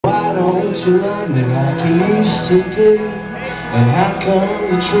why don't you love me like you used to do? And how come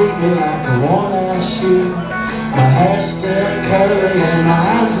you treat me like a worn-out shoe? My hair's still curly and my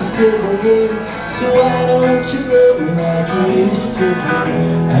eyes are still blue. So why don't you love me like you used to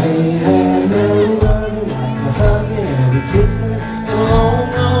do?